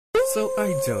So,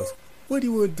 Jones, what do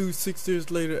you want to do 6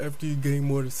 years later after you gain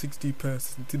more than 60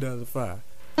 passes in 2005?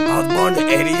 I was born in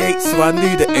 88, so I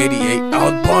need an 88.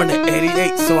 I was born in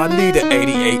 88, so I need an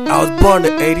 88. I was born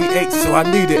in 88, so I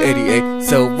need an 88.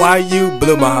 So why you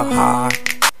blew my heart?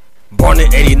 Born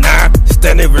in 89,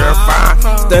 standing real fine,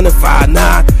 standing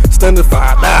 5'9", standing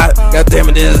 5'9". God damn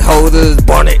it, this hoe is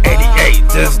born in 88,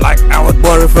 just like I was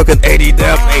born in fucking 80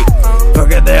 damn 8.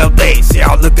 Fucking damn day, see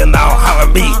y'all looking all hot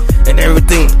at me and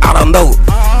everything, I don't know,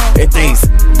 and things,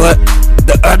 but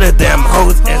the other damn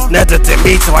hoes is nothing to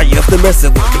me, so I used to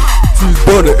messing with me. She's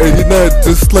born in 89,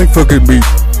 just like fucking me.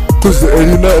 Push the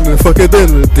 89 and fucking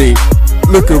identity.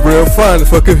 Looking real fine,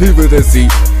 fucking humidity.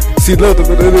 She loved them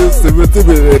when it is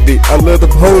intimidity. I love them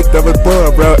hoes that was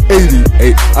born around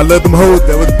 88. I love them hoes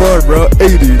that was born around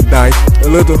 89. I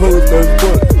love the hoes that was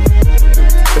born,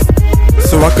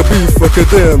 so I could be fucking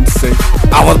them safe.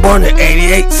 I was born in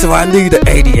 88, so I need an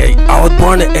 88. I was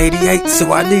born in 88,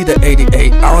 so I need an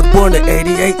 88. I was born in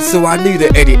 88, so I need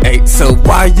an 88. So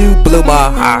why you blew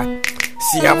my heart?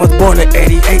 See, I was born in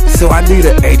 88, so I need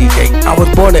an 88. I was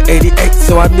born in 88,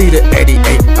 so I need an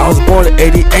 88. I was born in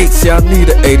 88, so I need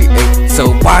an 88.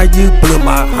 So why you blew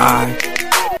my heart?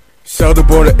 Shout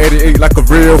born in 88 like a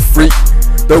real freak.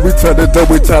 Don't be trying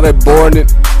to born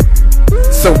it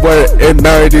somewhere in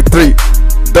 93.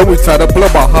 Don't we try to blow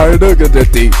my heart up at the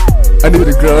D. I need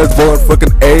a girl that's born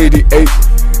fucking 88.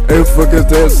 And fucking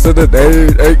that's to the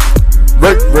 88.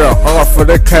 Work real hard for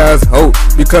that cash hoe,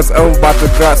 because I'm about to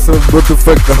grab some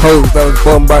motherfucking hoes that was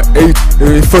born by age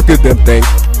and ain't fucking them things.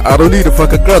 I don't need a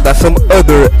fucking girl that's some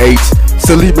other age,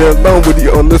 so leave me alone with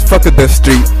you on this fucking that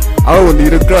street. I don't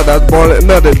need a girl that's born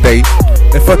another day,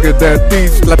 and fucking that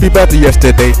thieves like me back to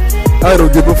yesterday. I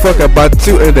don't give a fuck about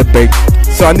you in the bank,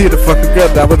 so I need a fucking girl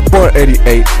that was born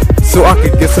 88, so I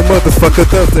can get some motherfucking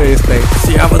Thursdays thing.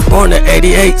 See, I was born in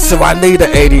 88, so I need an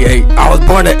 88. I was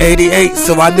born in 88,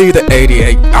 so I need an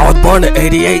 88. I was born in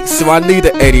 88, so I need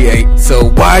an 88. So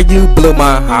why you blew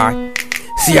my heart?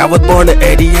 See, I was born in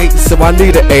 88, so I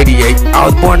need an 88. I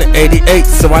was born in 88,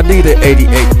 so I need an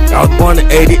 88. I was born in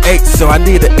 88, so I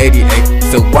need an 88.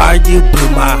 So why you blew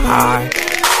my heart?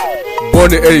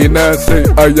 Born in 89, say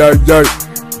ay ay ay.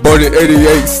 Born in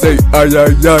 88, say ay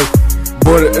ay ay.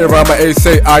 Born in around my age,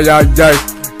 say ay ay ay.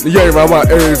 Yeah, around my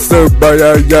age, say ay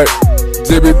ay ay.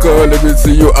 Jimmy Cole, let me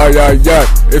see you ay ay ay.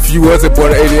 If you wasn't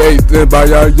born in 88, then bye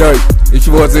ay ay. If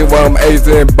you wasn't around my age,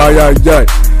 then bye ay ay.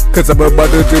 Cause I'm about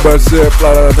to do my shit,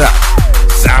 blah blah blah.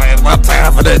 Shouting one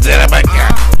time for the gentleman,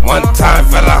 one time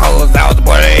for the hoes that was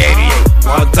born in 88.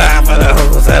 One time for the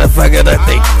hoes that are fucking the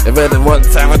thing. And then one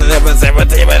time for the difference every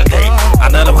day by the day.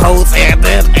 I know them hoes and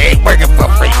then ain't working for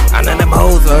free. I know them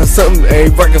hoes or something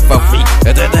ain't working for free.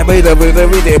 And then they made up with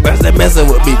every day, but they messing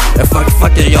with me. And fuck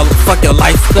your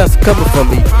life, that's coming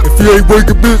from me. If you ain't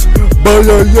working, bitch, bye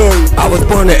ay ay. I was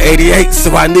born in 88,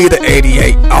 so I need an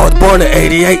 88. I was born in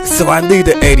 88, so I need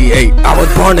an 88. I was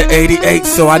born in 88,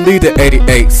 so I need an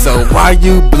 88. So why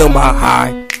you blew my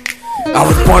heart? I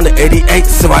was born in 88,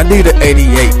 so I need an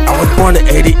 88. I was born in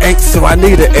 88, so I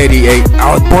need an 88.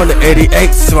 I was born in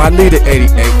 88, so I need an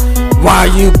 88. Why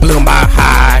you blew my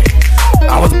heart?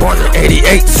 I was born in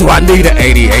 88, so I need an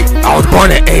 88. I was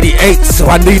born in 88, so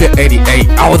I need an 88.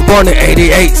 I was born in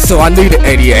 88, so I need an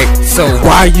 88. So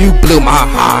why you blew my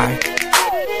heart?